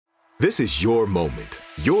This is your moment,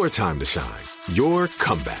 your time to shine, your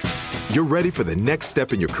comeback. You're ready for the next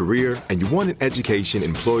step in your career, and you want an education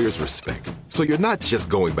employers respect. So you're not just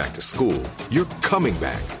going back to school, you're coming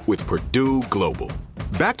back with Purdue Global.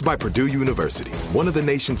 Backed by Purdue University, one of the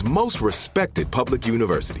nation's most respected public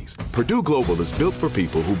universities, Purdue Global is built for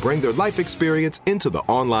people who bring their life experience into the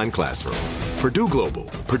online classroom. Purdue Global,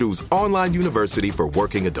 Purdue's online university for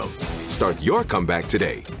working adults. Start your comeback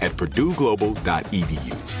today at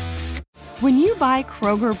purdueglobal.edu. When you buy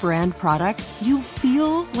Kroger brand products, you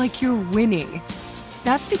feel like you're winning.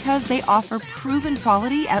 That's because they offer proven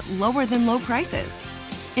quality at lower than low prices.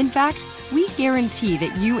 In fact, we guarantee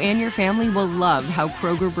that you and your family will love how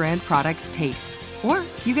Kroger brand products taste, or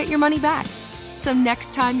you get your money back. So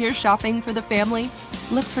next time you're shopping for the family,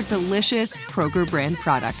 look for delicious Kroger brand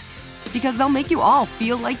products, because they'll make you all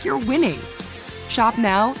feel like you're winning. Shop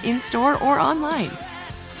now, in-store, or online.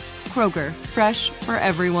 Kroger, fresh for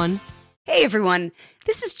everyone. Hey everyone,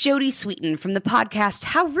 this is Jody Sweeten from the podcast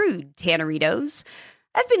How Rude, Tanneritos.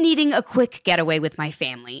 I've been needing a quick getaway with my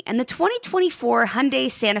family, and the 2024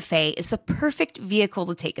 Hyundai Santa Fe is the perfect vehicle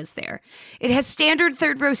to take us there. It has standard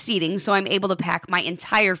third-row seating, so I'm able to pack my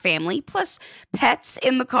entire family, plus pets,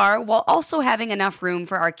 in the car, while also having enough room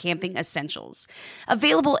for our camping essentials.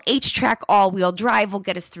 Available H-Track all-wheel drive will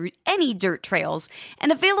get us through any dirt trails,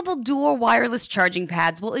 and available dual wireless charging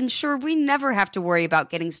pads will ensure we never have to worry about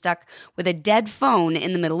getting stuck with a dead phone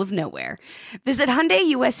in the middle of nowhere. Visit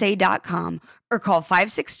HyundaiUSA.com or call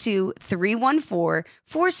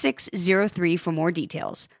 562-314-4603 for more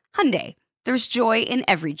details. Hyundai, there's joy in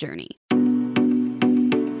every journey.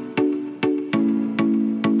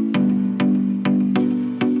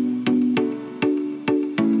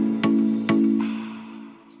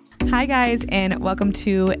 Hi guys, and welcome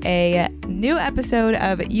to a new episode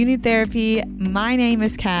of You Need Therapy. My name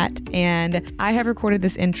is Kat, and I have recorded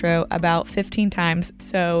this intro about 15 times,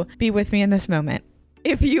 so be with me in this moment.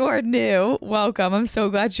 If you are new, welcome. I'm so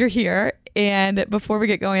glad you're here. And before we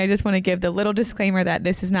get going, I just want to give the little disclaimer that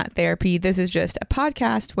this is not therapy. This is just a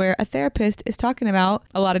podcast where a therapist is talking about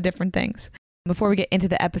a lot of different things. Before we get into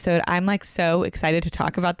the episode, I'm like so excited to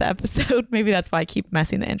talk about the episode. Maybe that's why I keep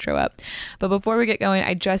messing the intro up. But before we get going,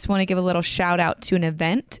 I just want to give a little shout out to an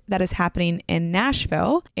event that is happening in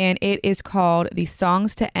Nashville. And it is called the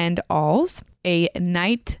Songs to End Alls, a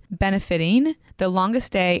night benefiting the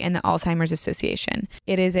Longest Day and the Alzheimer's Association.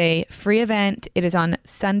 It is a free event. It is on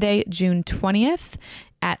Sunday, June 20th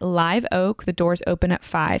at Live Oak. The doors open at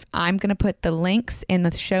 5. I'm going to put the links in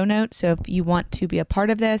the show notes. So if you want to be a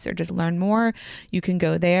part of this or just learn more, you can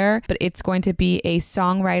go there. But it's going to be a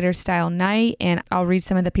songwriter style night. And I'll read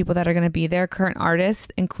some of the people that are going to be there. Current artists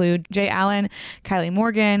include Jay Allen, Kylie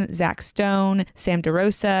Morgan, Zach Stone, Sam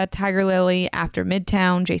DeRosa, Tiger Lily, After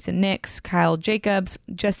Midtown, Jason Nix, Kyle Jacobs,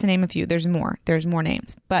 just to name a few. There's more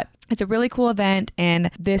names. But it's a really cool event, and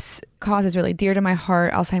this cause is really dear to my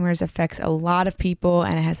heart. Alzheimer's affects a lot of people,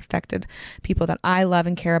 and it has affected people that I love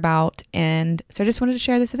and care about. And so I just wanted to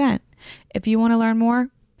share this event. If you want to learn more,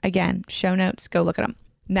 again, show notes, go look at them.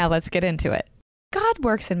 Now let's get into it. God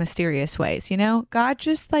works in mysterious ways, you know? God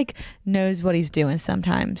just like knows what he's doing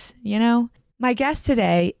sometimes, you know? My guest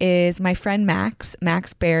today is my friend Max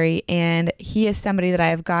Berry, and he is somebody that I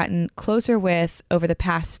have gotten closer with over the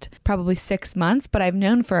past probably 6 months, but I've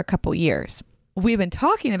known for a couple years. We've been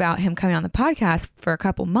talking about him coming on the podcast for a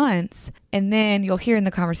couple months, and then you'll hear in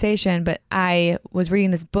the conversation, but I was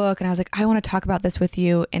reading this book and I was like, I want to talk about this with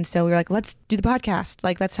you. And so we were like, let's do the podcast.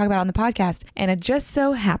 Like, let's talk about it on the podcast. And it just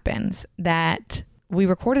so happens that we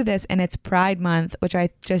recorded this and it's Pride Month, which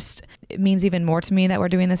it means even more to me that we're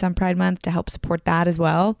doing this on Pride Month to help support that as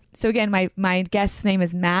well. So again, my guest's name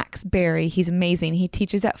is Max Berry. He's amazing. He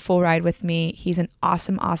teaches at Full Ride with me. He's an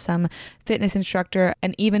awesome fitness instructor,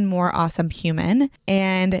 an even more awesome human.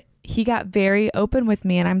 And he got very open with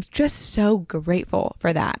me, and I'm just so grateful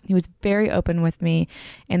for that. He was very open with me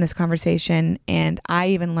in this conversation, and I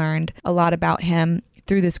even learned a lot about him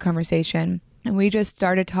through this conversation. And we just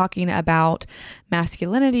started talking about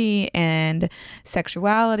masculinity and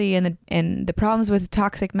sexuality and the problems with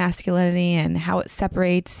toxic masculinity and how it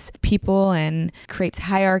separates people and creates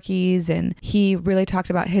hierarchies. And he really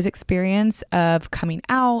talked about his experience of coming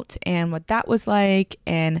out and what that was like.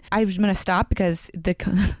 And I'm going to stop because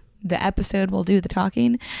the episode will do the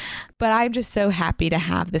talking, but I'm just so happy to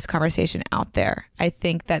have this conversation out there. I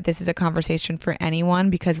think that this is a conversation for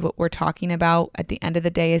anyone because what we're talking about at the end of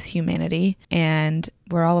the day is humanity, and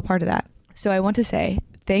we're all a part of that. So I want to say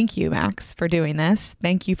thank you, Max, for doing this.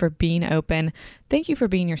 Thank you for being open. Thank you for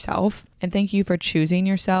being yourself, and thank you for choosing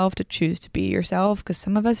yourself to choose to be yourself, because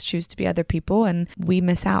some of us choose to be other people and we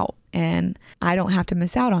miss out. and I don't have to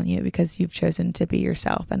miss out on you because you've chosen to be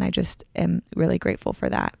yourself. And I just am really grateful for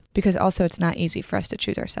that, because also it's not easy for us to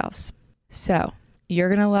choose ourselves. So you're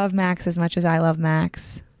going to love Max as much as I love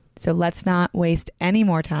Max. So let's not waste any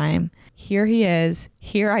more time. Here he is.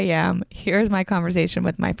 Here I am. Here's my conversation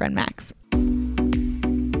with my friend Max.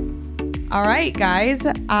 All right, guys,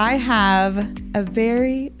 I have a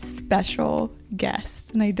very special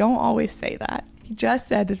guest, and I don't always say that. He just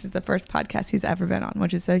said this is the first podcast he's ever been on,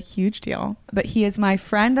 which is a huge deal. But he is my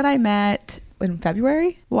friend that I met in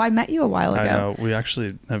February. Well, I met you a while ago. I know. We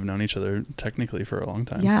actually have known each other technically for a long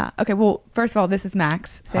time. Yeah. Okay. Well, first of all, this is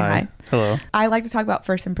Max. Say hi. Hello. I like to talk about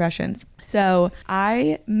first impressions. So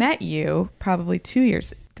I met you probably 3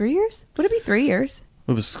 years. Would it be 3 years?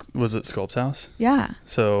 Was it Sculpt's House? Yeah.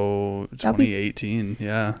 So 2018.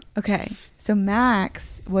 Yeah. Okay. So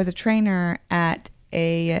Max was a trainer at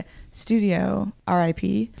a studio,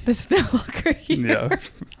 RIP, that's no longer here. Yeah.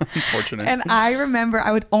 Unfortunate. And I remember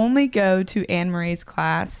I would only go to Anne Marie's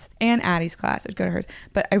class and Addie's class. I'd go to hers.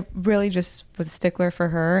 But I really just was a stickler for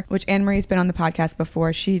her, which Anne Marie's been on the podcast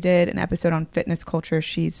before. She did an episode on fitness culture.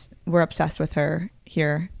 We're obsessed with her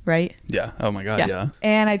here, right? Yeah. Oh my God. Yeah.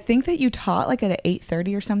 And I think that you taught like at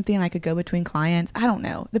 8:30 or something. I could go between clients. I don't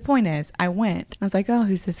know. The point is I went. I was like, oh,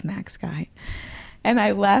 who's this Max guy? And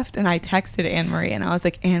I left and I texted Anne Marie and I was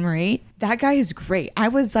like, Anne Marie, that guy is great. I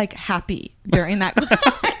was like happy during that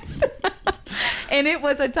class. And it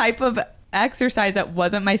was a type of exercise that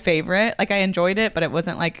wasn't my favorite. Like I enjoyed it, but it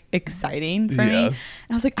wasn't like exciting for me. And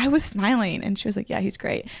I was like, I was smiling. And she was like, yeah, he's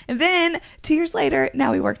great. And then 2 years later,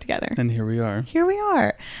 now we work together. And here we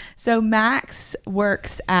are. So Max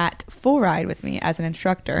works at Full Ride with me as an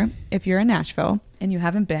instructor. If you're in Nashville and you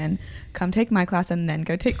haven't been, come take my class and then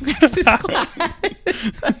go take Max's class.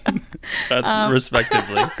 That's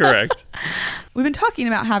respectively correct. We've been talking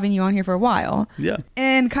about having you on here for a while. Yeah.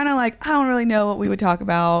 And kind of like, I don't really know what we would talk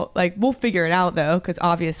about. Like, we'll figure it out though, because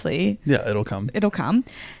obviously. Yeah, it'll come.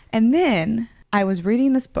 And then I was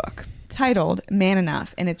reading this book titled Man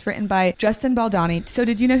Enough, and it's written by Justin Baldoni. So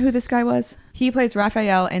did you know who this guy was? He plays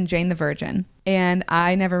Raphael in Jane the Virgin. And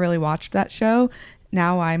I never really watched that show.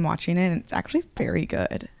 Now I'm watching it and it's actually very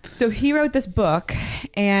good. So he wrote this book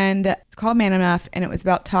and it's called Man Enough, and it was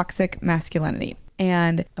about toxic masculinity.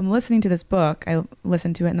 And I'm listening to this book. I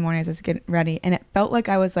listened to it in the morning as I was getting ready, and it felt like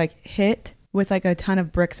I was like hit with like a ton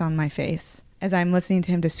of bricks on my face as I'm listening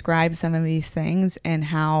to him describe some of these things and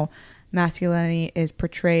how masculinity is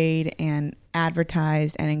portrayed and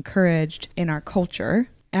advertised and encouraged in our culture.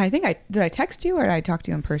 And I think did I text you or did I talk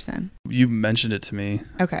to you in person? You mentioned it to me.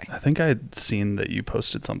 Okay. I think I had seen that you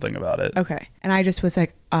posted something about it. Okay. And I just was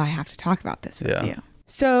like, oh, I have to talk about this with you.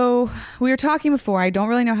 So we were talking before. I don't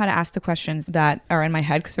really know how to ask the questions that are in my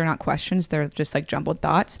head because they're not questions. They're just like jumbled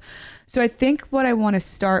thoughts. So I think what I want to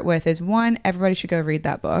start with is, one, everybody should go read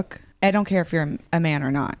that book. I don't care if you're a man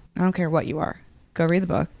or not. I don't care what you are. Go read the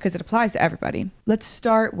book because it applies to everybody. Let's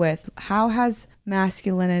start with, how has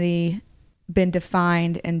masculinity been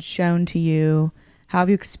defined and shown to you? How have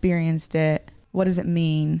you experienced it? What does it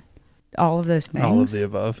mean? All of those things. All of the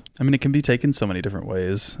above. I mean, it can be taken so many different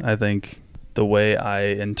ways. I think the way I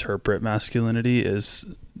interpret masculinity is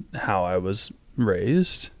how I was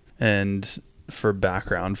raised. And for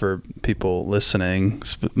background for people listening,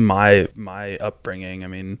 my upbringing, I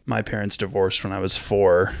mean, my parents divorced when I was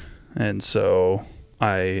 4. And so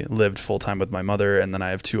I lived full time with my mother, and then I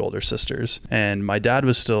have 2 older sisters. And my dad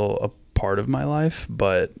was still a part of my life,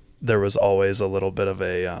 but there was always a little bit of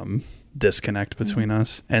a disconnect between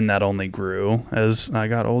us, and that only grew as I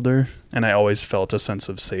got older. And I always felt a sense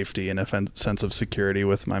of safety and a sense of security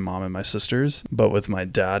with my mom and my sisters, but with my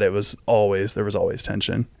dad there was always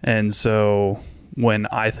tension. And so when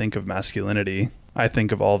I think of masculinity, I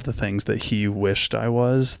think of all of the things that he wished I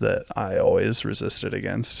was that I always resisted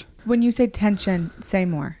against. When you say tension, say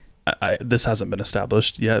more. This hasn't been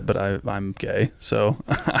established yet, but I'm gay, so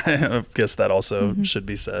I guess that also should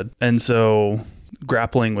be said. And so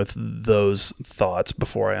grappling with those thoughts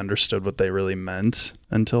before I understood what they really meant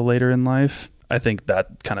until later in life, I think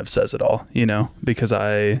that kind of says it all, because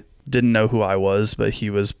I didn't know who I was, but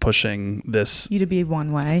he was pushing this. You to be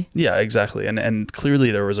one way. Yeah, exactly. And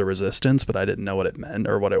clearly there was a resistance, but I didn't know what it meant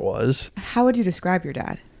or what it was. How would you describe your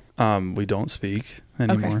dad? We don't speak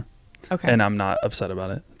anymore. Okay. And I'm not upset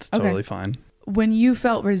about it. It's totally fine. When you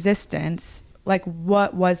felt resistance, like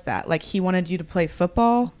what was that? Like he wanted you to play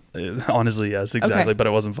football? Honestly, yes, exactly. Okay. But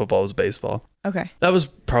it wasn't football, it was baseball. Okay. That was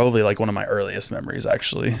probably like one of my earliest memories,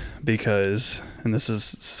 actually, because, and this is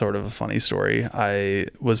sort of a funny story, I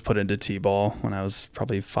was put into t-ball when I was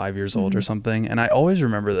probably 5 years old or something. And I always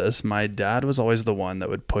remember this. My dad was always the one that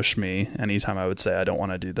would push me anytime I would say, I don't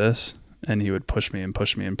want to do this. And he would push me and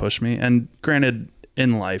push me and push me. And granted,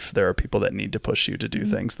 in life, there are people that need to push you to do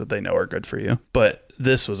things that they know are good for you. But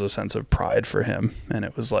this was a sense of pride for him. And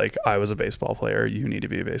it was like, I was a baseball player. You need to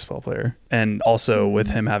be a baseball player. And also with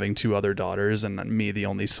him having 2 other daughters and me, the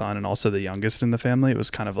only son, and also the youngest in the family, it was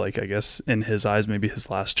kind of like, I guess, in his eyes, maybe his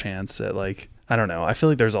last chance at like, I don't know. I feel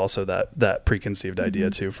like there's also that preconceived idea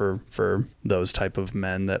too for those type of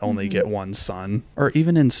men that only get one son, or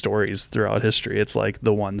even in stories throughout history, it's like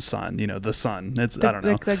the one son, you know, the son. It's I don't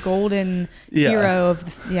know, like the golden hero of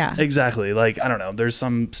the, exactly. Like I don't know. There's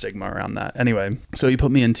some stigma around that. Anyway, so he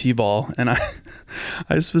put me in t-ball, and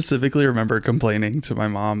I specifically remember complaining to my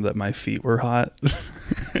mom that my feet were hot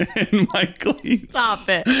in my cleats. Stop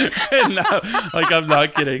it. And like I'm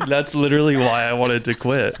not kidding. That's literally why I wanted to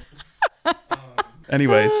quit.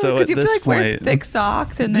 Anyway, so at you have this to, like, wear point, thick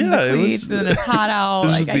socks and then the cleats, and then it's hot out. It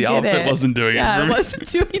was like, just I the get outfit it. wasn't doing it for me. It wasn't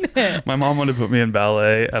doing it. My mom wanted to put me in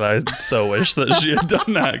ballet, and I so wish that she had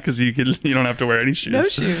done that, because you don't have to wear any shoes. No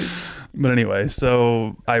shoes. But anyway,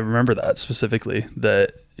 so I remember that specifically,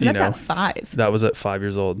 that That's at 5. that was at 5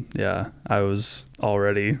 years old. Yeah, I was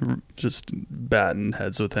already just batting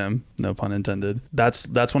heads with him, no pun intended. That's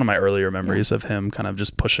one of my earlier memories of him kind of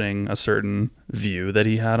just pushing a certain view that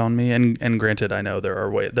he had on me. And granted, I know there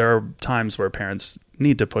are times where parents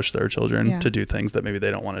need to push their children to do things that maybe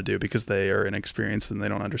they don't want to do because they are inexperienced and they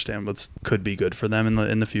don't understand what could be good for them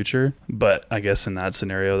in the future. But I guess in that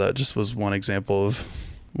scenario, that just was one example of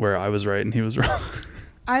where I was right and he was wrong.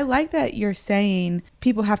 I like that you're saying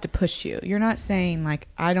people have to push you. You're not saying like,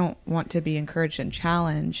 I don't want to be encouraged and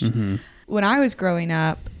challenged. Mm-hmm. When I was growing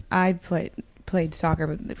up, I played soccer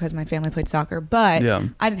because my family played soccer, but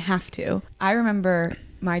I didn't have to. I remember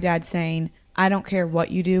my dad saying, I don't care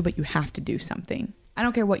what you do, but you have to do something. I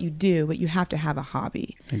don't care what you do, but you have to have a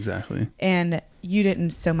hobby. Exactly. And you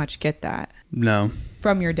didn't so much get that. No.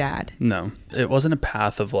 From your dad. No. It wasn't a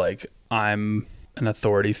path of like, I'm an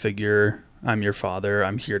authority figure, I'm your father,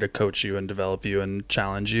 I'm here to coach you and develop you and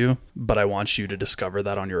challenge you, but I want you to discover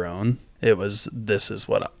that on your own. It was, this is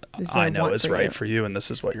what I know is right for you, and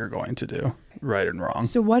this is what you're going to do, right and wrong.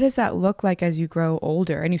 So what does that look like as you grow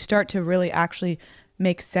older and you start to really actually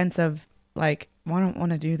make sense of like, well, I don't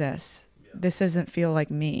want to do this. This doesn't feel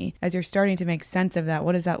like me. As you're starting to make sense of that,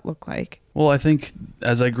 what does that look like? Well, I think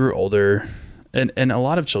as I grew older, and a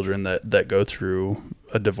lot of children that go through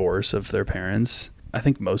a divorce of their parents, I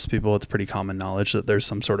think most people, it's pretty common knowledge that there's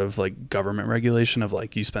some sort of like government regulation of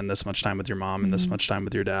like, you spend this much time with your mom and this much time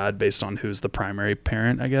with your dad based on who's the primary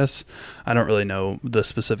parent, I guess. I don't really know the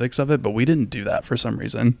specifics of it, but we didn't do that for some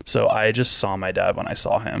reason. So I just saw my dad when I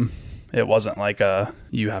saw him. It wasn't like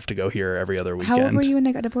you have to go here every other weekend. How old were you when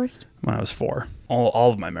they got divorced? When I was 4. All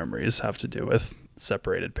of my memories have to do with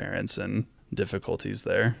separated parents and difficulties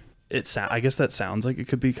there. I guess that sounds like it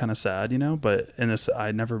could be kind of sad, but in this,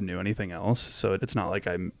 I never knew anything else. So it's not like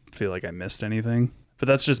I feel like I missed anything, but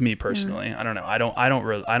that's just me personally. Yeah. I don't know.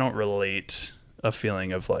 I don't relate a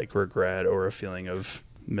feeling of like regret or a feeling of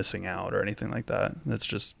missing out or anything like that. That's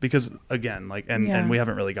just because, again, like, and we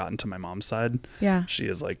haven't really gotten to my mom's side. Yeah. She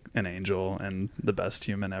is like an angel and the best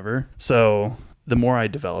human ever. So the more I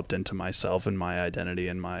developed into myself and my identity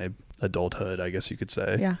and my adulthood, I guess you could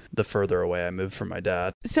say, the further away I moved from my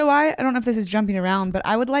dad. So I don't know if this is jumping around, but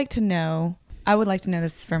I would like to know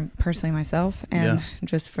this from personally myself and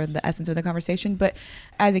just for the essence of the conversation. But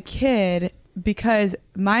as a kid, because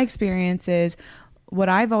my experience is what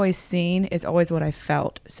I've always seen is always what I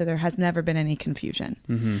felt. So there has never been any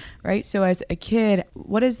confusion, right? So as a kid,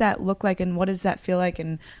 what does that look like and what does that feel like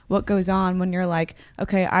and what goes on when you're like,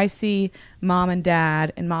 okay, I see mom and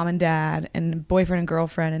dad and boyfriend and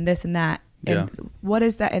girlfriend and this and that. And what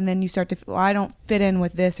is that? And then you start to, well, I don't fit in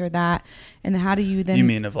with this or that. And how do you then... You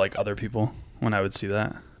mean of like other people when I would see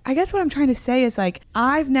that? I guess what I'm trying to say is like,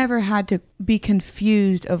 I've never had to be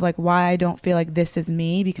confused of like why I don't feel like this is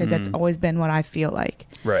me because that's always been what I feel like.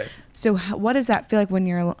 Right. So what does that feel like when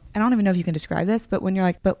you're, I don't even know if you can describe this, but when you're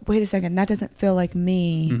like, but wait a second, that doesn't feel like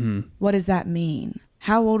me. What does that mean?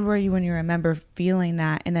 How old were you when you remember feeling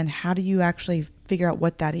that? And then how do you actually figure out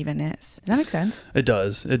what that even is? Does that make sense? It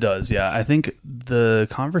does. Yeah. I think the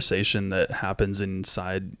conversation that happens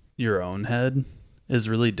inside your own head is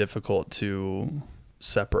really difficult to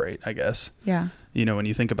separate, I guess. Yeah. When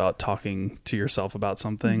you think about talking to yourself about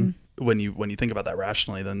something, when you think about that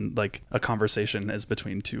rationally, then like a conversation is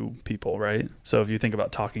between two people, right? So if you think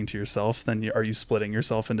about talking to yourself, then are you splitting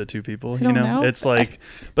yourself into two people? I don't know. It's like,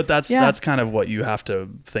 but that's kind of what you have to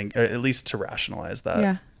think, at least to rationalize that.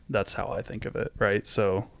 Yeah. That's how I think of it, right?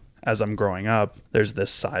 So as I'm growing up, there's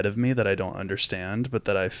this side of me that I don't understand, but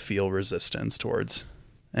that I feel resistance towards.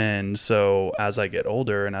 And so as I get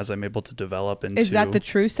older and as I'm able to develop into... Is that the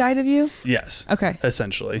true side of you? Yes. Okay.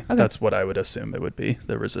 Essentially. Okay. That's what I would assume it would be,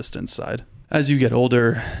 the resistance side. As you get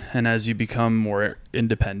older and as you become more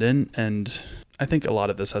independent, and I think a lot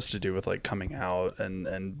of this has to do with like coming out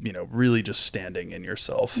and really just standing in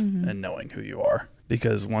yourself and knowing who you are.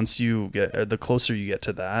 Because once the closer you get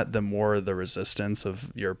to that, the more the resistance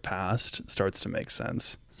of your past starts to make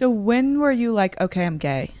sense. So when were you like, okay, I'm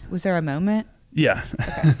gay? Was there a moment? Yeah,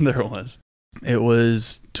 okay. There was. It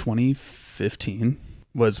was 2015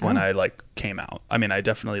 was when I like came out. I mean, I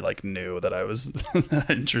definitely like knew that I was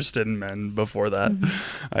interested in men before that.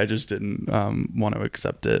 I just didn't want to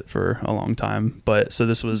accept it for a long time. But so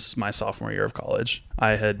this was my sophomore year of college.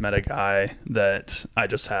 I had met a guy that I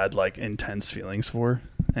just had like intense feelings for.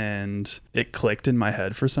 And it clicked in my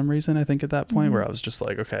head for some reason, I think at that point, where I was just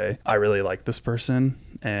like, okay, I really like this person.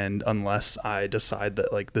 And unless I decide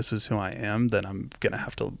that like this is who I am, then I'm going to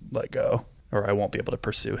have to let go, or I won't be able to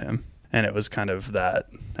pursue him. And it was kind of that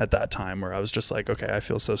at that time where I was just like, okay, I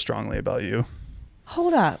feel so strongly about you.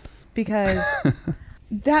 Hold up, because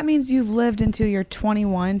that means you've lived until you're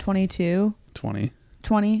 21, 22,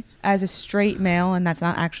 20 as a straight male, and that's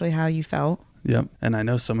not actually how you felt. Yep. And I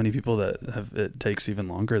know so many people that it takes even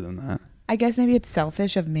longer than that. I guess maybe it's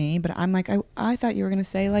selfish of me, but I'm like, I thought you were going to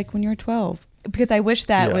say like when you were 12, because I wish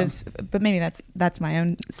that was, but maybe that's my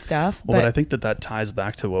own stuff. Well, but I think that ties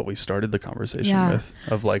back to what we started the conversation with,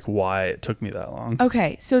 of like why it took me that long.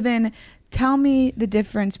 Okay. So then tell me the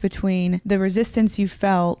difference between the resistance you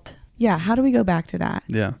felt. Yeah. How do we go back to that?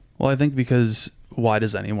 Yeah. Well, I think because why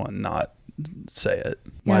does anyone not say it?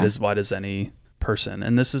 Why does any person,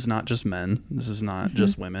 and this is not just men, this is not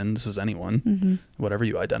just women, this is anyone, whatever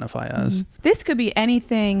you identify as. This could be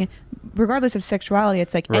anything, regardless of sexuality.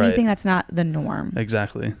 It's like anything that's not the norm.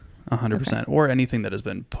 Exactly. 100%. Or anything that has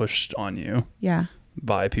been pushed on you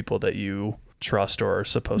by people that you trust or are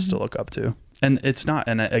supposed to look up to. And it's not,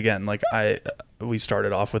 and again, like we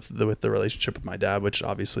started off with the relationship with my dad, which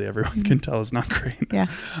obviously everyone can tell is not great. Yeah.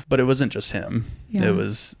 But it wasn't just him. Yeah. It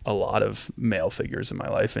was a lot of male figures in my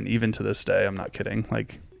life. And even to this day, I'm not kidding.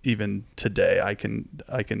 Like even today, I can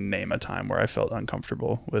name a time where I felt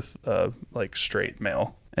uncomfortable with like straight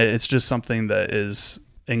male. It's just something that is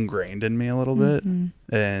ingrained in me a little bit.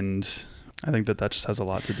 And I think that just has a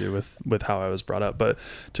lot to do with how I was brought up. But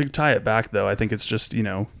to tie it back though, I think it's just,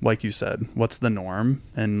 like you said, what's the norm?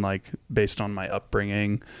 And like based on my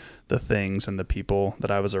upbringing, the things and the people that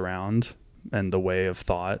I was around and the way of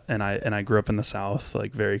thought. And I grew up in the South,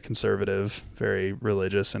 like very conservative, very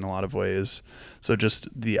religious in a lot of ways. So just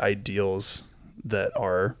the ideals that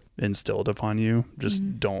are instilled upon you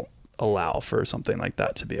just don't allow for something like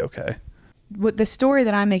that to be okay. What the story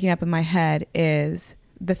that I'm making up in my head is,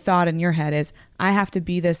 the thought in your head is, I have to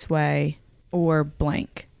be this way or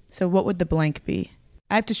blank. So what would the blank be?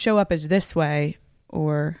 I have to show up as this way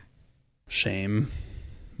or... Shame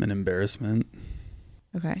and embarrassment.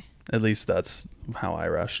 Okay. At least that's how I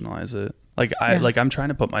rationalize it. Like I'm trying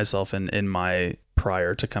to put myself in my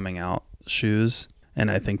prior to coming out shoes.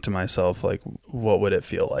 And I think to myself, like, what would it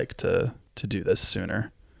feel like to do this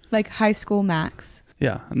sooner? Like high school Max.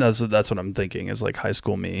 Yeah. And that's what I'm thinking is like high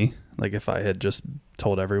school me. Like if I had just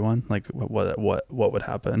told everyone, like what would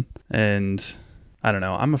happen. And I don't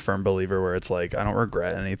know. I'm a firm believer where it's like, I don't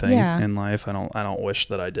regret anything in life. I don't wish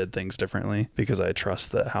that I did things differently, because I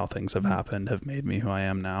trust that how things have happened have made me who I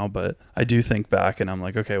am now. But I do think back and I'm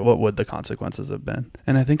like, okay, what would the consequences have been?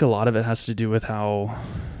 And I think a lot of it has to do with how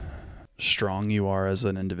strong you are as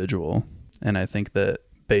an individual. And I think that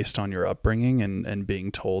based on your upbringing and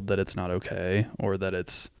being told that it's not okay, or that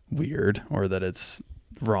it's weird, or that it's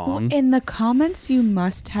wrong. Well, in the comments you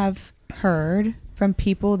must have heard from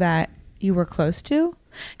people that you were close to,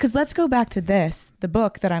 because let's go back to the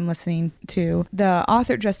book that I'm listening to. The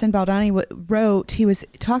author Justin Baldoni wrote, he was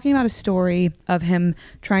talking about a story of him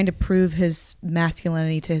trying to prove his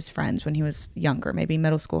masculinity to his friends when he was younger, maybe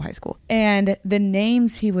middle school, high school. And the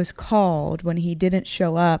names he was called when he didn't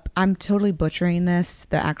show up, I'm totally butchering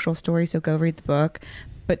the actual story, so go read the book.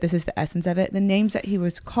 But this is the essence of it. The names that he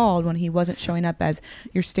was called when he wasn't showing up as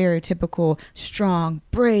your stereotypical strong,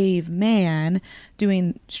 brave man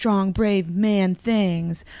doing strong, brave man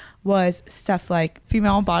things was stuff like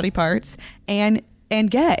female body parts and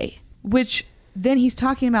gay, which then he's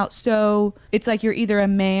talking about, so it's like you're either a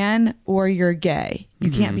man or you're gay.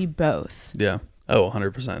 You can't be both. Yeah. Oh,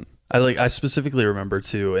 100%. I specifically remember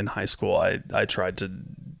too, in high school, I tried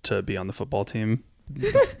to be on the football team.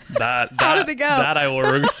 How did it go? That I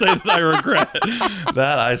will say that I regret.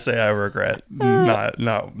 That I say I regret.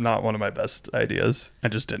 Not one of my best ideas. I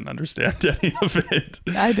just didn't understand any of it.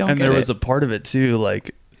 I don't. And get there it. was a part of it too.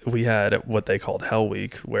 Like we had what they called Hell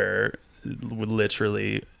Week, where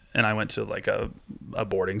literally, and I went to like a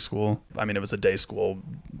boarding school. I mean, it was a day school,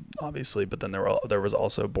 obviously, but then there was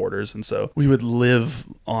also boarders, and so we would live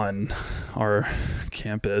on our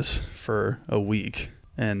campus for a week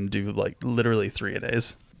and do like literally 3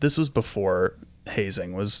 days. This was before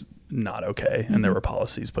hazing was not okay, and there were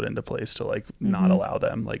policies put into place to like not allow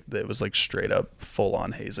them. Like it was like straight up full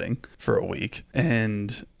on hazing for a week.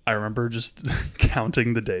 And I remember just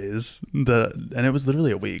counting the days and it was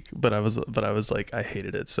literally a week, but I was like, I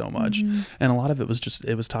hated it so much. And a lot of it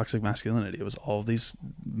was toxic masculinity. It was all of these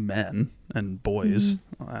men and boys.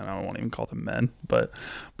 I don't want to even call them men, but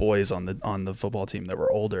boys on the football team that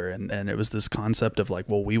were older. And it was this concept of like,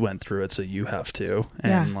 well, we went through it, so you have to.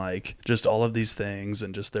 And like just all of these things,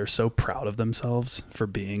 and just, they're so proud of themselves for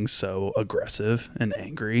being so aggressive and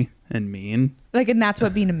angry and mean. Like, and that's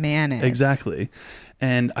what being a man is. Exactly.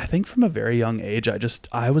 And I think from a very young age,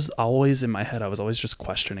 I was always in my head, I was always just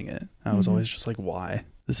questioning it. I was always just like, why?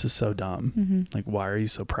 This is so dumb. Like, why are you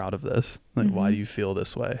so proud of this? Like, why do you feel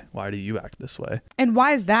this way? Why do you act this way? And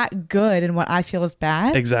why is that good and what I feel is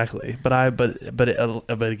bad? Exactly.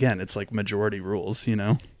 But again, it's like majority rules, you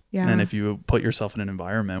know? Yeah. And if you put yourself in an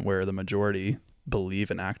environment where the majority believe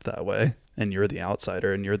and act that way, and you're the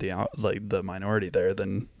outsider and you're the minority there,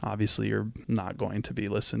 then obviously you're not going to be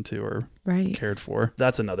listened to or cared for.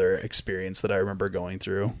 That's another experience that I remember going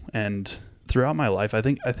through. And throughout my life, I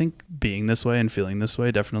think being this way and feeling this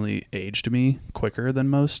way definitely aged me quicker than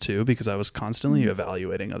most too, because I was constantly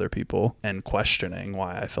evaluating other people and questioning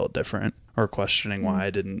why I felt different, or questioning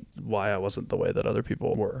why I wasn't the way that other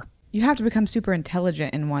people were. You have to become super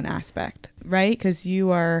intelligent in one aspect, right? Because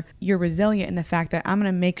you're resilient in the fact that I'm going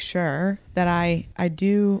to make sure that I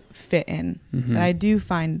do fit in, that I do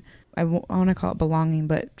find, I want to call it belonging,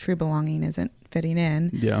 but true belonging isn't fitting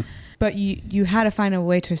in. Yeah. But you had to find a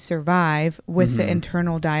way to survive with the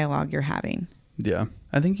internal dialogue you're having. Yeah.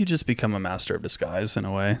 I think you just become a master of disguise in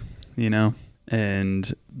a way, you know?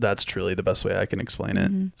 And that's truly the best way I can explain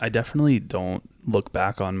it. I definitely don't look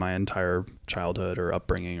back on my entire childhood or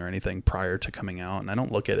upbringing or anything prior to coming out. And I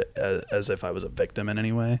don't look at it as if I was a victim in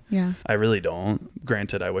any way. Yeah. I really don't.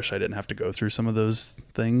 Granted, I wish I didn't have to go through some of those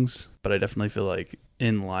things, but I definitely feel like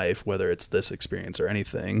in life, whether it's this experience or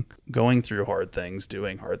anything, going through hard things,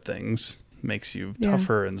 doing hard things makes you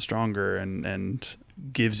tougher and stronger, and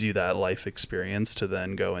gives you that life experience to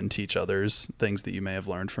then go and teach others things that you may have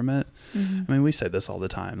learned from it. I mean, we say this all the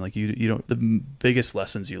time, like you don't, the biggest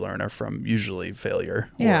lessons you learn are from usually failure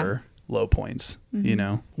or low points. You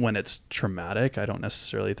know, when it's traumatic, I don't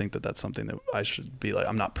necessarily think that that's something that I should be like,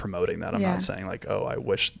 I'm not promoting that. I'm not saying like, oh, I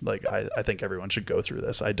wish, like, I think everyone should go through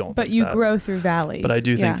this. I don't. But you grow through valleys. But I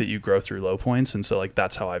do think that you grow through low points. And so like,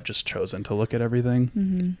 that's how I've just chosen to look at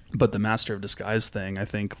everything. But the master of disguise thing, I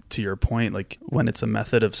think, to your point, like when it's a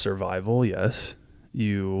method of survival, yes,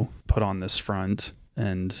 you put on this front,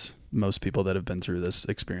 and most people that have been through this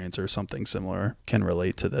experience or something similar can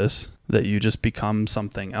relate to this, that you just become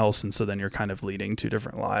something else. And so then you're kind of leading two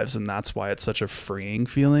different lives. And that's why it's such a freeing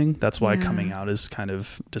feeling. That's why coming out is kind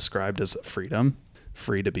of described as freedom,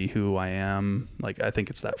 free to be who I am. Like, I think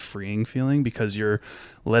it's that freeing feeling, because you're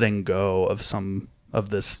letting go of some of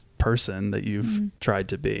this person that you've tried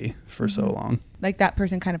to be for so long. Like that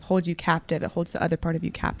person kind of holds you captive. It holds the other part of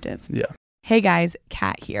you captive. Yeah. Hey guys,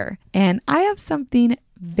 Kat here. And I have something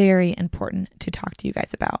very important to talk to you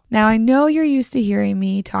guys about. Now, I know you're used to hearing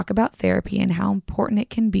me talk about therapy and how important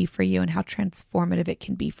it can be for you and how transformative it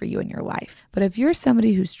can be for you in your life. But if you're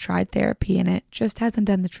somebody who's tried therapy and it just hasn't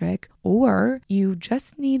done the trick, or you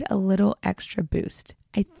just need a little extra boost,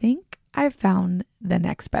 I think I've found the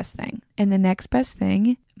next best thing. And the next best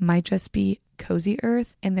thing might just be Cozy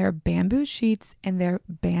Earth and their bamboo sheets and their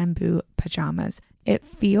bamboo pajamas. It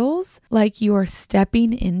feels like you are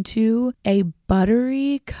stepping into a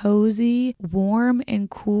buttery, cozy, warm, and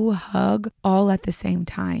cool hug all at the same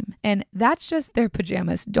time. And that's just their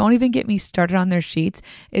pajamas. Don't even get me started on their sheets.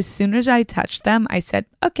 As soon as I touched them, I said,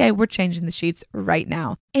 okay, we're changing the sheets right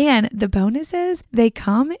now. And the bonus is they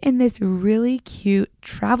come in this really cute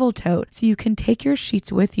travel tote, so you can take your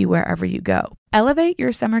sheets with you wherever you go. Elevate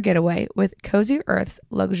your summer getaway with Cozy Earth's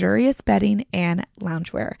luxurious bedding and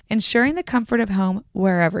loungewear, ensuring the comfort of home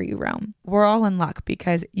wherever you roam. We're all in luck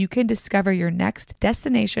because you can discover your next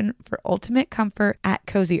destination for ultimate comfort at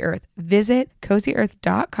Cozy Earth. Visit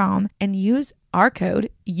CozyEarth.com and use our code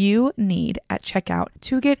YOUNEED at checkout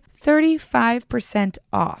to get 35%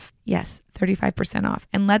 off. Yes, 35% off.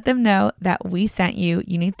 And let them know that we sent you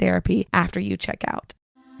Need Therapy after you check out.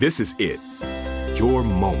 This is it. Your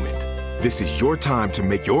moment. This is your time to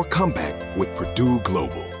make your comeback with Purdue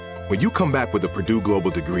Global. When you come back with a Purdue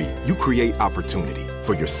Global degree, you create opportunity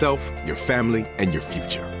for yourself, your family, and your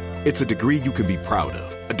future. It's a degree you can be proud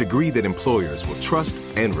of, a degree that employers will trust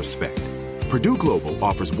and respect. Purdue Global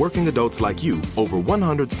offers working adults like you over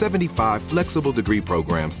 175 flexible degree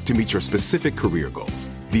programs to meet your specific career goals.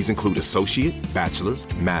 These include associate, bachelor's,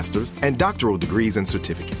 master's, and doctoral degrees and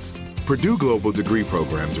certificates. Purdue Global degree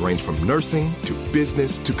programs range from nursing to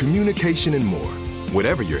business to communication and more.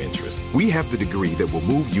 Whatever your interest, we have the degree that will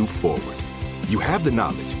move you forward. You have the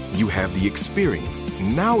knowledge, you have the experience.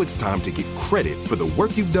 Now it's time to get credit for the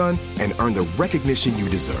work you've done and earn the recognition you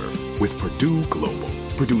deserve with Purdue Global,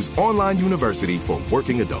 Purdue's online university for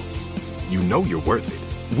working adults. You know you're worth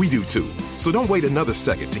it. We do too. So don't wait another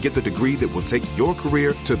second to get the degree that will take your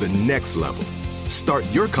career to the next level. Start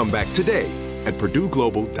your comeback today at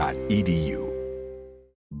purdueglobal.edu.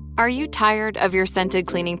 Are you tired of your scented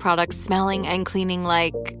cleaning products smelling and cleaning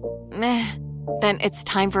like meh? Then it's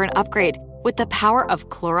time for an upgrade with the power of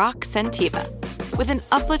Clorox Scentiva. With an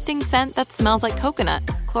uplifting scent that smells like coconut,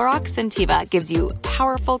 Clorox Scentiva gives you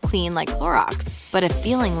powerful clean like Clorox, but a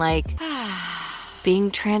feeling like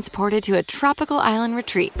being transported to a tropical island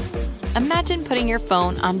retreat. Imagine putting your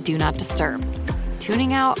phone on Do Not Disturb,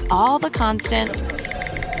 tuning out all the constant,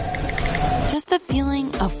 just the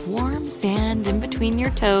feeling of warm sand in between your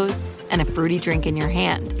toes and a fruity drink in your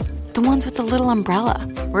hand. The ones with the little umbrella.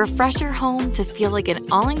 Refresh your home to feel like an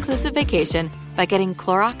all-inclusive vacation by getting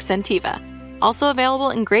Clorox Scentiva. Also available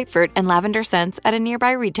in grapefruit and lavender scents at a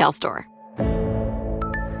nearby retail store.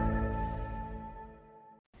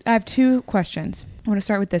 I have two questions. I want to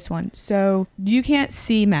start with this one. So you can't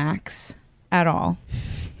see Max at all.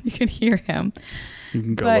 You can hear him. You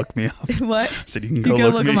can go look me up. What? I said you can go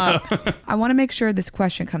look me up. I want to make sure this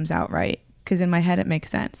question comes out right, because in my head it makes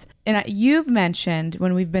sense. And you've mentioned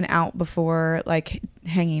when we've been out before, like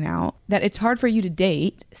hanging out, that it's hard for you to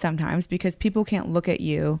date sometimes because people can't look at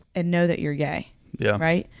you and know that you're gay. Yeah.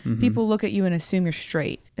 Right? Mm-hmm. People look at you and assume you're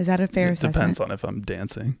straight. Is that a fair assessment? It depends on if I'm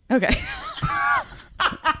dancing. Okay.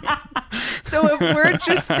 So if we're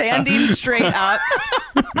just standing straight up.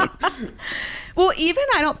 Well, even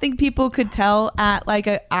I don't think people could tell at like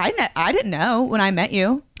I didn't know when I met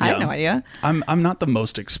you. I had no idea. I'm not the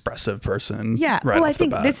most expressive person. Yeah. Right well, off I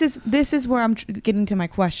think the bat. this is where I'm getting to my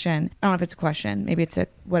question. I don't know if it's a question. Maybe it's a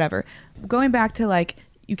whatever. Going back to like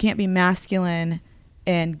you can't be masculine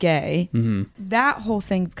and gay. Mm-hmm. That whole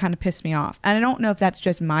thing kind of pissed me off. And I don't know if that's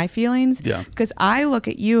just my feelings. Yeah. Because I look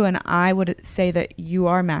at you and I would say that you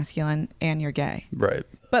are masculine and you're gay. Right.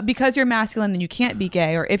 But because you're masculine, then you can't be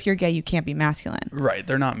gay, or if you're gay, you can't be masculine. Right.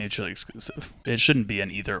 They're not mutually exclusive. It shouldn't be an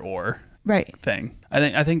either or thing.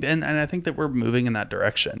 I think that we're moving in that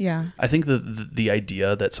direction. Yeah. I think the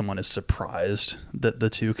idea that someone is surprised that the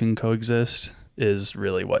two can coexist is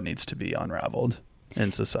really what needs to be unraveled in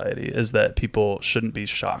society, is that people shouldn't be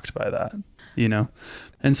shocked by that, you know?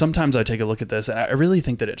 And sometimes I take a look at this and I really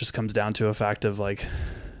think that it just comes down to a fact of like,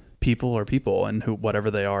 people are people, and whatever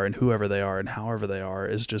they are and whoever they are and however they are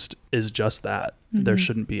is just that. Mm-hmm. There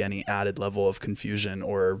shouldn't be any added level of confusion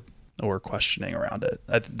or questioning around it.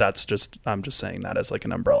 I'm just saying that as like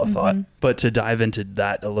an umbrella thought. But to dive into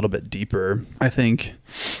that a little bit deeper, I think,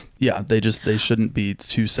 yeah, they shouldn't be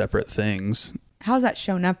two separate things. How's that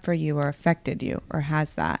shown up for you or affected you, or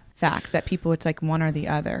has that fact that people, it's like one or the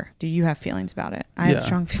other? Do you have feelings about it? I have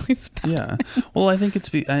strong feelings about it. Well, I think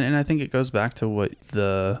and I think it goes back to what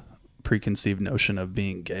the preconceived notion of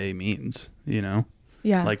being gay means, you know?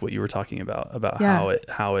 Yeah. Like what you were talking about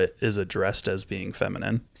how it is addressed as being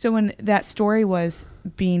feminine. So when that story was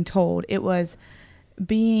being told, it was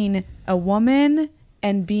being a woman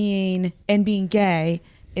and being gay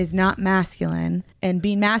is not masculine, and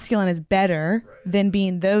being masculine is better than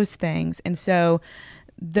being those things. And so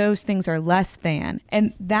those things are less than.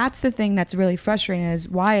 And that's the thing that's really frustrating, is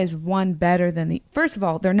why is one better than the... First of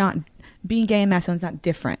all, they're not... Being gay and masculine is not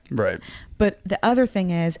different. Right. But the other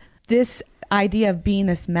thing is, this idea of being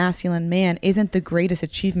this masculine man isn't the greatest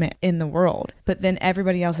achievement in the world, but then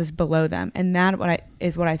everybody else is below them. And that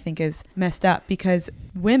is what I think is messed up, because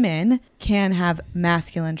women can have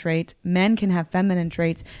masculine traits, men can have feminine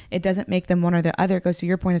traits. It doesn't make them one or the other. It goes to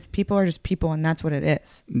your point, it's people are just people, and that's what it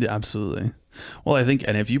is. Yeah, absolutely. Well, I think,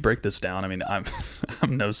 and if you break this down, I mean, I'm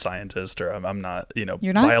no scientist, or I'm not,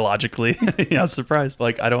 You're not? biologically, yeah, surprised.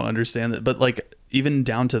 Like, I don't understand it, but like, even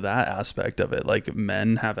down to that aspect of it, like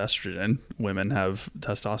men have estrogen, women have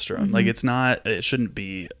testosterone. Like it shouldn't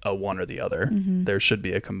be a one or the other. There should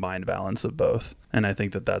be a combined balance of both. And I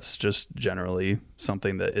think that that's just generally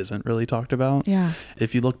something that isn't really talked about. Yeah.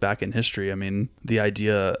 If you look back in history, I mean, the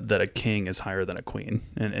idea that a king is higher than a queen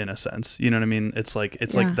in a sense, you know what I mean? It's like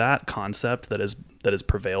that concept that has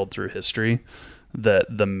prevailed through history, that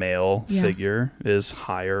the male figure is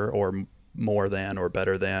higher or more than or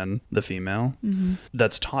better than the female.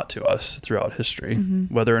 That's taught to us throughout history,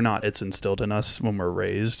 whether or not it's instilled in us when we're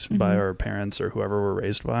raised by our parents or whoever we're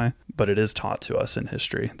raised by, but it is taught to us in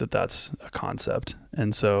history that that's a concept.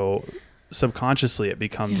 And so subconsciously it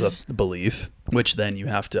becomes a belief, which then you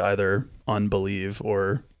have to either unbelieve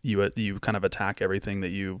or you kind of attack everything that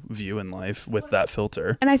you view in life with that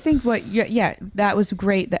filter. And I think that was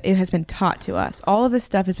great that it has been taught to us. All of this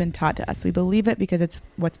stuff has been taught to us. We believe it because it's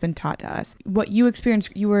what's been taught to us. What you experienced,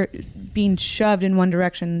 you were being shoved in one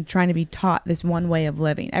direction, trying to be taught this one way of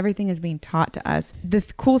living. Everything is being taught to us. The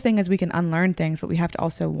cool thing is we can unlearn things, but we have to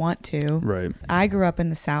also want to. Right. I grew up in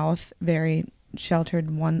the South, very sheltered,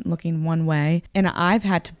 looking one way, and I've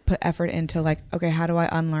had to put effort into like, okay, how do I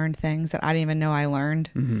unlearn things that I didn't even know I learned?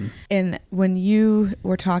 And when you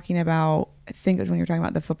were talking about, I think it was when you were talking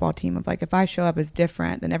about the football team, of like, if I show up as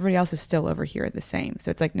different, then everybody else is still over here the same, so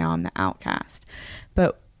it's like now I'm the outcast.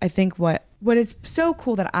 But I think what is so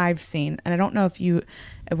cool that I've seen, and I don't know if you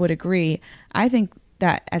would agree, I think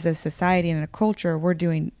that as a society and a culture, we're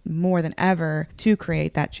doing more than ever to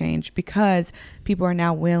create that change, because people are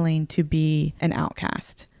now willing to be an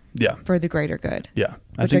outcast. Yeah. For the greater good. Yeah.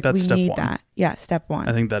 I think that's step one. That. Yeah, step one.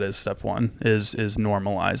 I think that is step one, is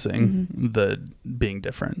normalizing the being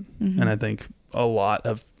different. And I think a lot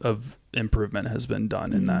of improvement has been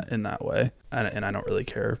done in that way. And I don't really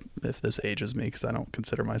care if this ages me, because I don't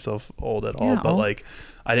consider myself old at all. But like,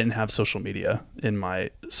 I didn't have social media in my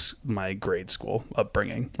grade school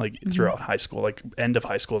upbringing, like throughout high school. Like end of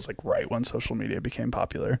high school is like right when social media became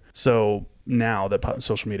popular. So now that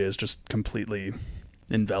social media is just completely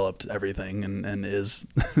enveloped everything and is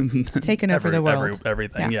taken over the world.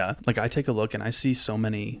 Everything. Yeah. Like I take a look and I see so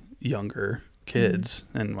many younger kids.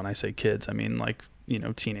 And when I say kids, I mean like,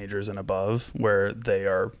 teenagers and above, where they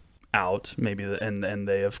are out maybe, and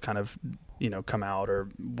they have kind of, come out, or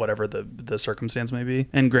whatever the circumstance may be.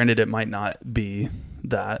 And granted, it might not be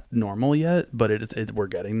that normal yet, but we're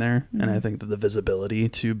getting there. And I think that the visibility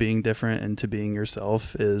to being different and to being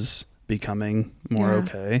yourself is becoming more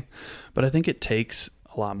okay. But I think it takes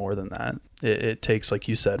a lot more than that. It takes, like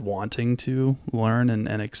you said, wanting to learn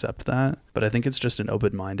and accept that. But I think it's just an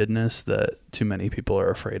open-mindedness that too many people are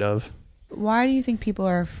afraid of. Why do you think people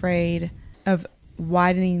are afraid of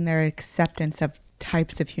widening their acceptance of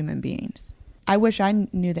types of human beings? I wish I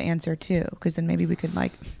knew the answer too, because then maybe we could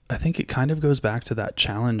I think it kind of goes back to that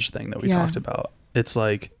challenge thing that we talked about. It's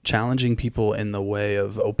like challenging people in the way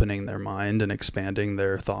of opening their mind and expanding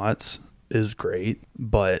their thoughts is great,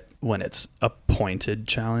 but when it's a pointed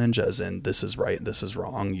challenge, as in this is right, this is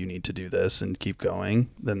wrong, you need to do this and keep going,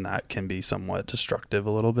 then that can be somewhat destructive a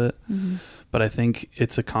little bit. But I think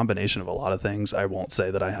it's a combination of a lot of things. I won't say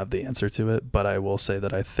that I have the answer to it, but I will say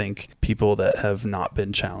that I think people that have not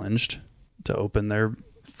been challenged to open their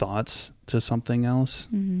thoughts to something else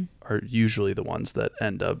are usually the ones that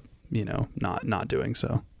end up, not doing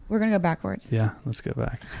so. We're going to go backwards. Yeah, let's go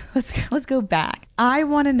back. Let's go back. I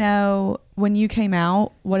want to know, when you came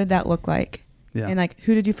out, what did that look like? Yeah. And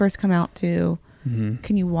who did you first come out to?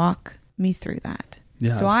 Can you walk me through that?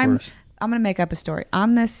 Yeah, so I'm going to make up a story.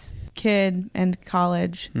 I'm this kid in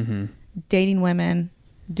college, dating women,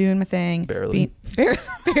 doing my thing. Barely.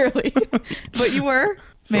 Barely. But you were?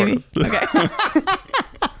 Maybe. Okay.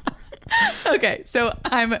 Okay. So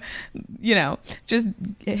I'm, just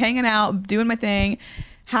hanging out, doing my thing,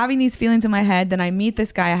 having these feelings in my head. Then I meet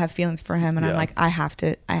this guy. I have feelings for him, and I'm like, I have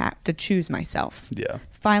to choose myself. Yeah.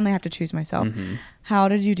 Finally, I have to choose myself. How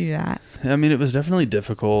did you do that? I mean, it was definitely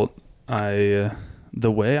difficult. The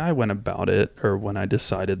way I went about it, or when I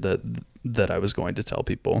decided that that I was going to tell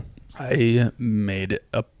people. I made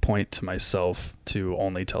a point to myself to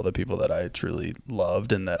only tell the people that I truly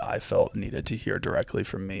loved and that I felt needed to hear directly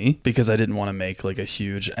from me, because I didn't want to make like a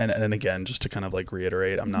huge, and again, just to kind of like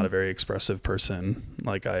reiterate, I'm not a very expressive person.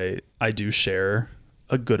 Like I do share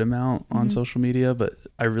a good amount on social media, but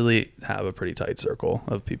I really have a pretty tight circle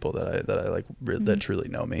of people that I like that truly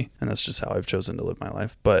know me, and that's just how I've chosen to live my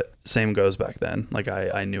life. But same goes back then. Like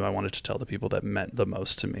I knew I wanted to tell the people that meant the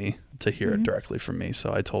most to me to hear it directly from me.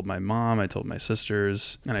 So I told my mom, I told my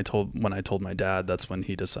sisters, and when I told my dad, that's when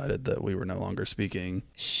he decided that we were no longer speaking.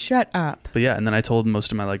 Shut up. But yeah, and then I told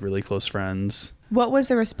most of my like really close friends. What was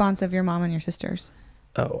the response of your mom and your sisters?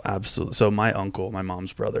 Oh, absolutely. So my uncle, my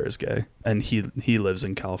mom's brother, is gay, and he lives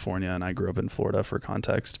in California, and I grew up in Florida, for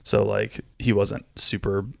context. So like he wasn't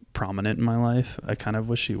super prominent in my life. I kind of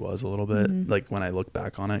wish he was a little bit, like when I look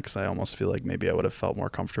back on it, because I almost feel like maybe I would have felt more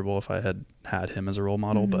comfortable if I had him as a role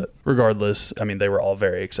model. But regardless, I mean, they were all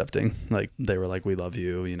very accepting. Like they were like, we love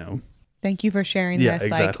you, you know. Thank you for sharing this. Yeah,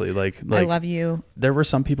 exactly. Like I love you. There were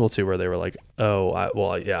some people too where they were like, oh,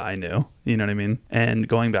 I knew. You know what I mean? And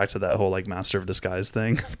going back to that whole like master of disguise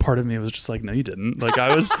thing, part of me was just like, no, you didn't. Like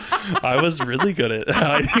I was really good at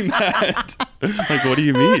hiding that. Like, what do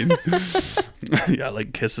you mean? Yeah,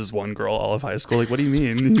 like kisses one girl all of high school. Like, what do you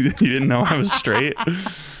mean? You didn't know I was straight?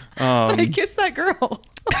 But I kissed that girl.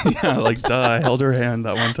 Yeah, like duh, I held her hand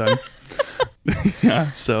that one time.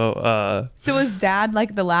 Yeah, so was dad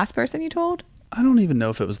like the last person you told? I don't even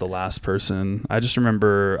know if it was the last person. I just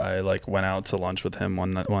remember I like went out to lunch with him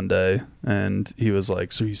one day, and he was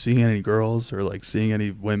like, so are you seeing any girls or like seeing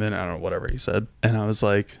any women? I don't know, whatever he said. And I was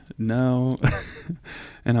like, no.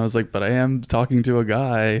 And I was like, but I am talking to a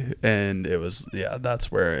guy. And it was, yeah,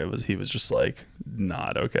 that's where it was. He was just like,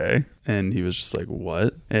 not okay. And he was just like,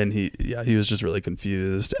 what? And he was just really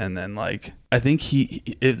confused. And then like, I think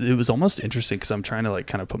it was almost interesting because I'm trying to like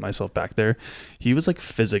kind of put myself back there. He was like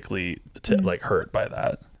physically like hurt by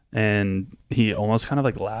that. And he almost kind of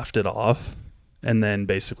like laughed it off. And then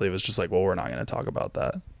basically it was just like, well, we're not going to talk about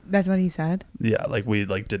that. That's what he said? Yeah. Like we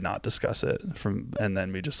like did not discuss it and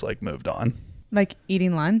then we just like moved on. Like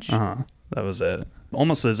eating lunch? That was it.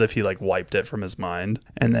 Almost as if he like wiped it from his mind.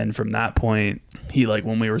 And then from that point, he like,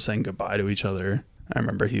 when we were saying goodbye to each other, I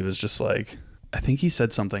remember he was just like, I think he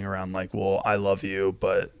said something around like, well, I love you,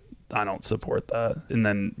 but I don't support that. And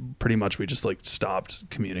then pretty much we just like stopped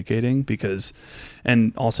communicating because,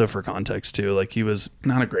 and also for context too, like he was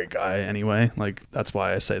not a great guy anyway. Like that's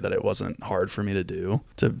why I say that it wasn't hard for me to do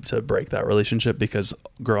to break that relationship, because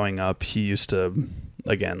growing up, he used to,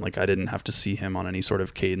 again, like I didn't have to see him on any sort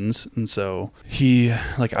of cadence. And so he,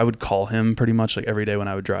 like I would call him pretty much like every day when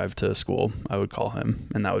I would drive to school, I would call him,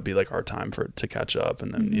 and that would be like our time to catch up.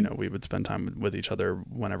 And then, you know, we would spend time with each other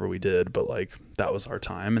whenever we did, but like that was our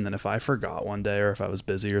time. And then if I forgot one day or if I was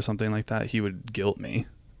busy or something like that, he would guilt me,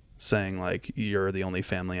 saying like, you're the only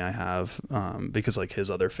family I have, because like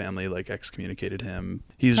his other family like excommunicated him.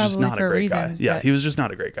 He was just not a great guy. Yeah, he was just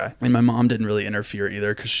not a great guy. And my mom didn't really interfere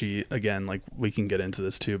either, because she, again, like we can get into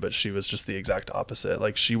this too, but she was just the exact opposite.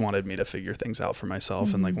 Like she wanted me to figure things out for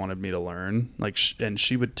myself and like wanted me to learn. Like and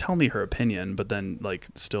she would tell me her opinion, but then like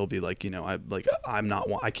still be like, you know,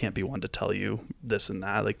 I can't be one to tell you this and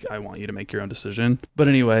that. Like I want you to make your own decision. But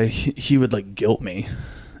anyway, he would like guilt me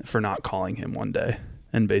for not calling him one day,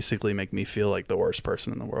 and basically make me feel like the worst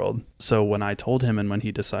person in the world. So when I told him, and when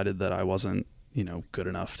he decided that I wasn't, you know, good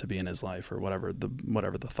enough to be in his life or whatever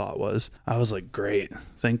the thought was, I was like, great,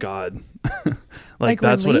 thank God. like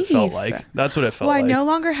that's relief. What it felt like. That's what it felt like. Well, I no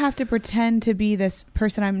longer have to pretend to be this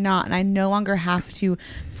person I'm not, and I no longer have to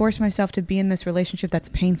force myself to be in this relationship that's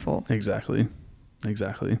painful. Exactly.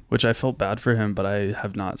 Which I felt bad for him, but I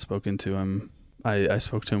have not spoken to him. I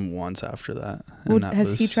spoke to him once after that. And well,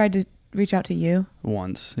 has he tried to reach out to you?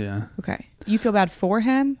 Once, yeah. Okay. You feel bad for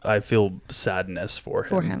him? I feel sadness for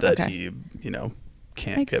him that he, you know,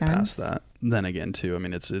 can't Makes get sense. Past that. Then again, too, I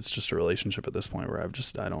mean, it's just a relationship at this point where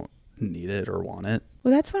I don't need it or want it.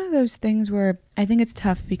 Well, that's one of those things where I think it's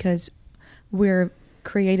tough because we're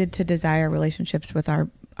created to desire relationships with our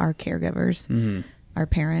caregivers, our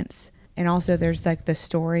parents. And also there's like the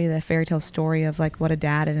fairy tale story of like what a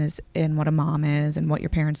dad is and what a mom is and what your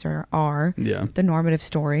parents are. Yeah. The normative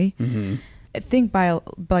story. I think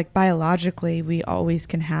biologically we always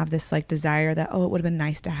can have this like desire that, oh, it would have been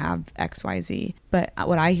nice to have X, Y, Z. But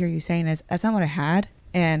what I hear you saying is that's not what I had.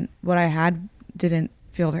 And what I had didn't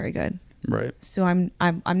feel very good. Right. So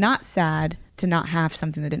I'm not sad to not have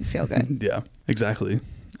something that didn't feel good. Yeah, exactly.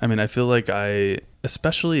 I mean, I feel like I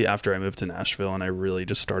especially after I moved to Nashville and I really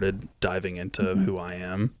just started diving into who I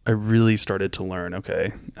am, I really started to learn,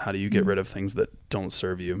 okay, how do you get rid of things that don't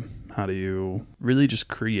serve you? How do you really just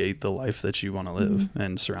create the life that you want to live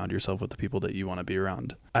and surround yourself with the people that you want to be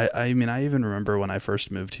around? I mean, I even remember when I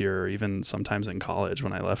first moved here, or even sometimes in college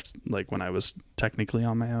when I left, like when I was technically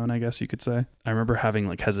on my own, I guess you could say, I remember having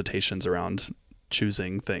like hesitations around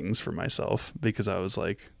choosing things for myself because I was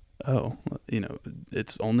like, oh, you know,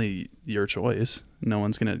 it's only your choice. No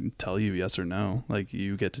one's going to tell you yes or no. Like,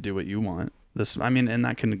 you get to do what you want. I mean, and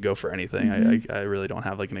that can go for anything. I really don't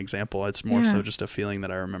have like an example. It's more so just a feeling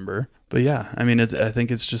that I remember. But yeah, I mean, I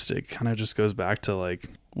think it kind of just goes back to like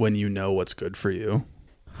when you know what's good for you.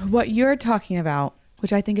 What you're talking about,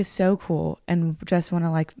 which I think is so cool, and just want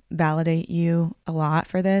to like validate you a lot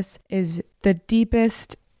for this, is the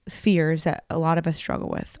deepest fears that a lot of us struggle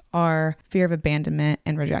with are fear of abandonment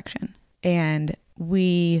and rejection. And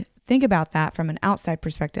we think about that from an outside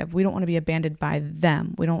perspective. We don't want to be abandoned by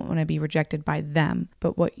them. We don't want to be rejected by them.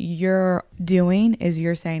 But what you're doing is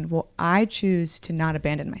you're saying, well, I choose to not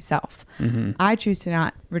abandon myself. I choose to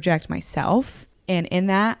not reject myself. And in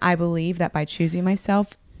that, I believe that by choosing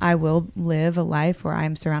myself, I will live a life where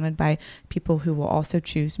I'm surrounded by people who will also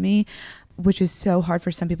choose me, which is so hard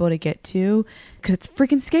for some people to get to because it's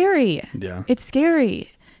freaking scary. Yeah. It's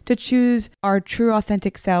scary to choose our true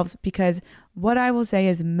authentic selves, because what I will say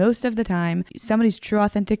is most of the time, somebody's true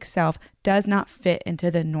authentic self does not fit into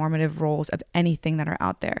the normative roles of anything that are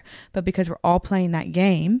out there. But because we're all playing that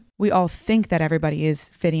game, we all think that everybody is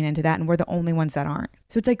fitting into that and we're the only ones that aren't.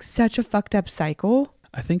 So it's like such a fucked up cycle.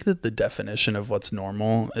 I think that the definition of what's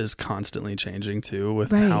normal is constantly changing too,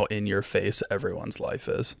 with how in your face everyone's life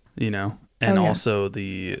is, you know, and also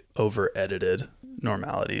the over edited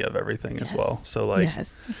normality of everything as well. So like,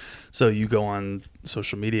 so you go on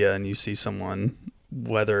social media and you see someone,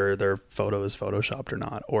 whether their photo is photoshopped or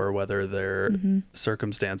not, or whether their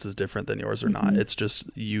circumstance is different than yours or not. It's just,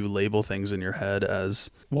 you label things in your head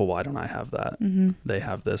as, well, why don't I have that? They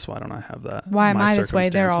have this. Why don't I have that? Why am I this way?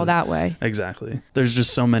 They're all that way. Exactly. There's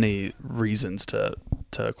just so many reasons to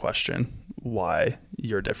question why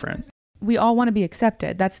you're different. We all want to be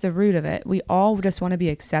accepted. That's the root of it. We all just want to be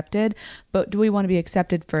accepted, but do we want to be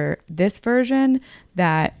accepted for this version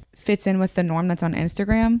that fits in with the norm that's on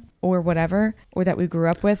Instagram or whatever, or that we grew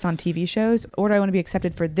up with on TV shows? Or do I want to be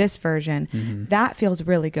accepted for this version? That feels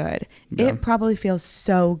really good. Yeah. It probably feels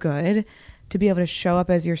so good to be able to show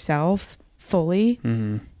up as yourself fully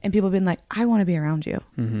and people being like, I want to be around you.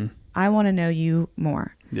 I want to know you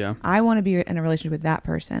more. Yeah. I want to be in a relationship with that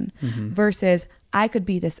person versus I could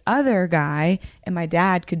be this other guy and my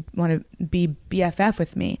dad could want to be BFF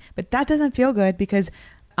with me, but that doesn't feel good because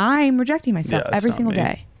I'm rejecting myself every single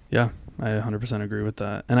day. Yeah, I 100% agree with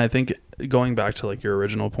that. And I think going back to like your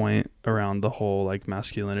original point around the whole like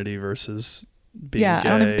masculinity versus being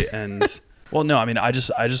gay and well, no, I mean, I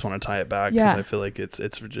just want to tie it back because I feel like it's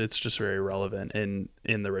just very relevant in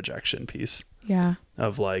the rejection piece. Yeah.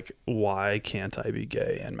 Of like, why can't I be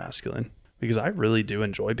gay and masculine? Because I really do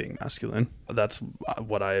enjoy being masculine. That's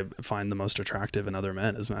what I find the most attractive in other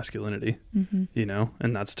men is masculinity, you know?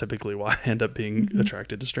 And that's typically why I end up being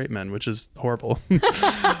attracted to straight men, which is horrible.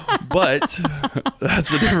 But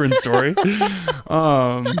that's a different story.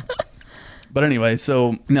 But anyway,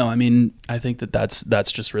 so no, I mean, I think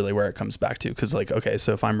that's just really where it comes back to. Because like, okay,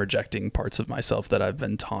 so if I'm rejecting parts of myself that I've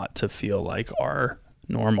been taught to feel like are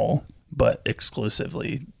normal, but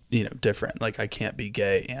exclusively, you know, different. Like I can't be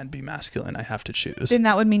gay and be masculine. I have to choose. Then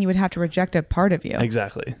that would mean you would have to reject a part of you.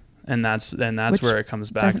 Exactly. And that's where it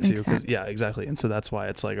comes back to. Yeah, exactly. And so that's why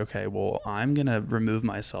it's like, okay, well, I'm going to remove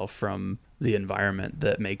myself from the environment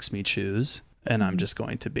that makes me choose, and I'm just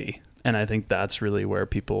going to be. And I think that's really where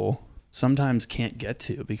people sometimes can't get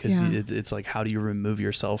to, because it's like, how do you remove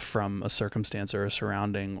yourself from a circumstance or a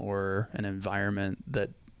surrounding or an environment that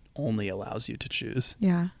only allows you to choose?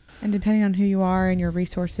 Yeah. And depending on who you are and your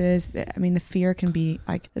resources, I mean, the fear can be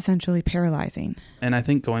like essentially paralyzing. And I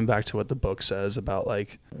think going back to what the book says about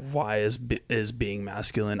like, why is being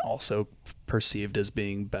masculine also perceived as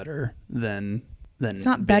being better than it's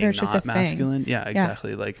not better, it's just a masculine thing. Yeah,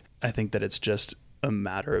 exactly. Like I think that it's just a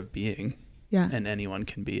matter of being. Yeah. And anyone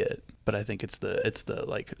can be it. But I think it's the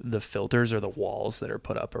like the filters or the walls that are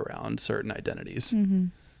put up around certain identities.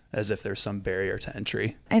 As if there's some barrier to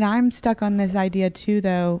entry. And I'm stuck on this idea too,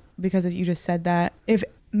 though, because you just said that if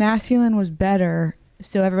masculine was better,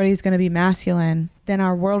 so everybody's going to be masculine, then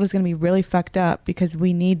our world is going to be really fucked up because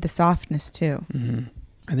we need the softness too.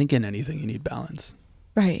 I think in anything you need balance.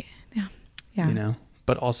 Right. Yeah. Yeah. You know,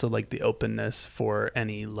 but also like the openness for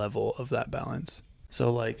any level of that balance.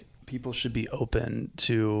 So like people should be open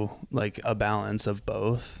to like a balance of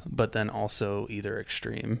both, but then also either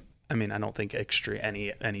extreme. I mean, I don't think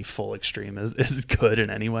any full extreme is good in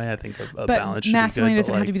any way. I think a balance should be good. Masculine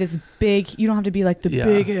doesn't have to be this big. You don't have to be like the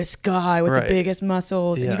biggest guy with the biggest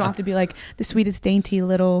muscles. And you don't have to be like the sweetest, dainty,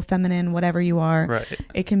 little, feminine, whatever you are. Right.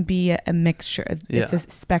 It can be a mixture. It's a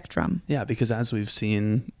spectrum. Yeah, because as we've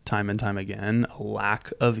seen time and time again, a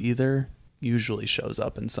lack of either usually shows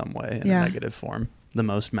up in some way in a negative form. The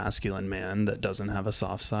most masculine man that doesn't have a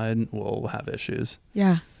soft side will have issues.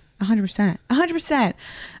 Yeah. 100%.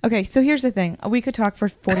 Okay, so here's the thing. We could talk for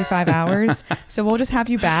 45 hours, so we'll just have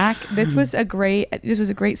you back. This was a great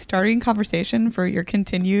starting conversation for your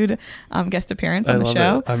continued guest appearance on the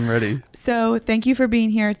show. I'm ready. So thank you for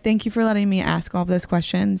being here. Thank you for letting me ask all of those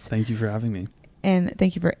questions. Thank you for having me. And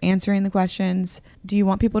thank you for answering the questions. Do you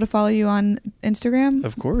want people to follow you on Instagram?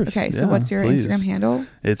 Of course. Okay, so what's your Instagram handle?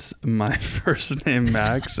 It's my first name,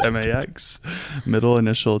 Max, Max, middle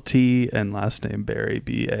initial T, and last name Barry,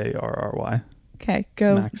 Barry. Okay,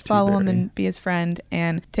 go Max follow him and be his friend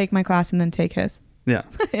and take my class and then take his. Yeah.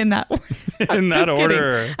 In that order. In that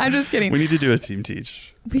order. I'm just kidding. We need to do a team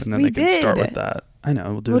teach. And then we they can start with that. I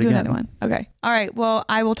know. We'll do it again. Another one. Okay. All right. Well,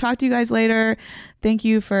 I will talk to you guys later. Thank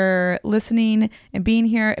you for listening and being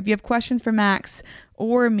here. If you have questions for Max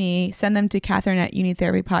or me, send them to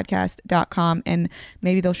Catherine@younittherapypodcast.com and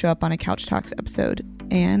maybe they'll show up on a Couch Talks episode.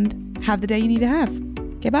 And have the day you need to have.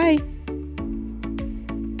 Okay, bye.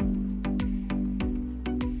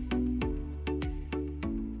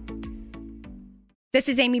 This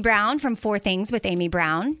is Amy Brown from 4 Things with Amy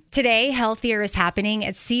Brown. Today, healthier is happening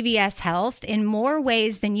at CVS Health in more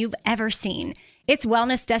ways than you've ever seen. It's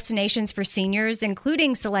wellness destinations for seniors,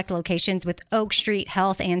 including select locations with Oak Street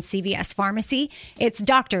Health and CVS Pharmacy. It's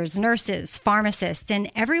doctors, nurses, pharmacists, and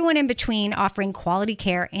everyone in between offering quality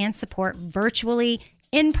care and support virtually,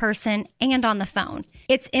 in person, and on the phone.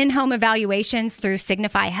 It's in-home evaluations through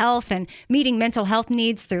Signify Health and meeting mental health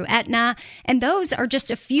needs through Aetna. And those are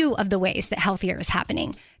just a few of the ways that healthier is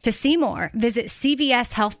happening. To see more, visit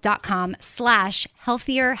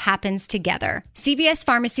cvshealth.com/healthier happens together. CVS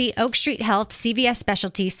Pharmacy, Oak Street Health, CVS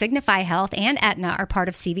Specialty, Signify Health, and Aetna are part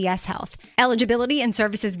of CVS Health. Eligibility and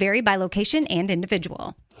services vary by location and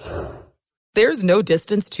individual. There's no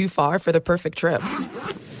distance too far for the perfect trip.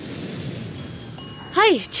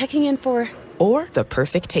 Hi, checking in for... Or the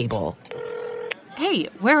perfect table. Hey,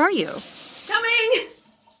 where are you? Coming!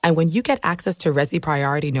 And when you get access to Resi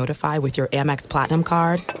Priority Notify with your Amex Platinum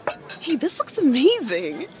card... Hey, this looks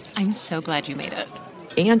amazing. I'm so glad you made it.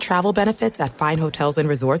 And travel benefits at fine hotels and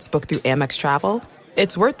resorts booked through Amex Travel,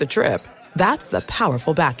 it's worth the trip. That's the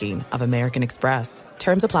powerful backing of American Express.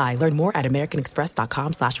 Terms apply. Learn more at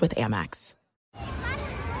americanexpress.com/withAmex.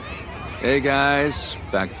 Hey, guys.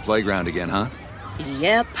 Back at the playground again, huh?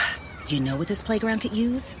 Yep. You know what this playground could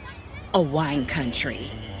use? A wine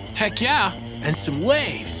country. Heck yeah. And some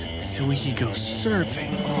waves so we could go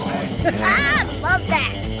surfing. Oh, yeah. Love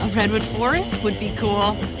that. A redwood forest would be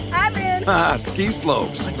cool. I'm in. Ski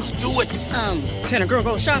slopes. Let's do it. Can a girl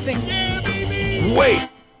go shopping? Yeah, baby. Wait.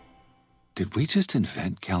 Did we just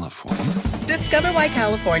invent California? Discover why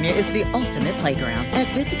California is the ultimate playground at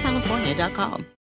visitcalifornia.com.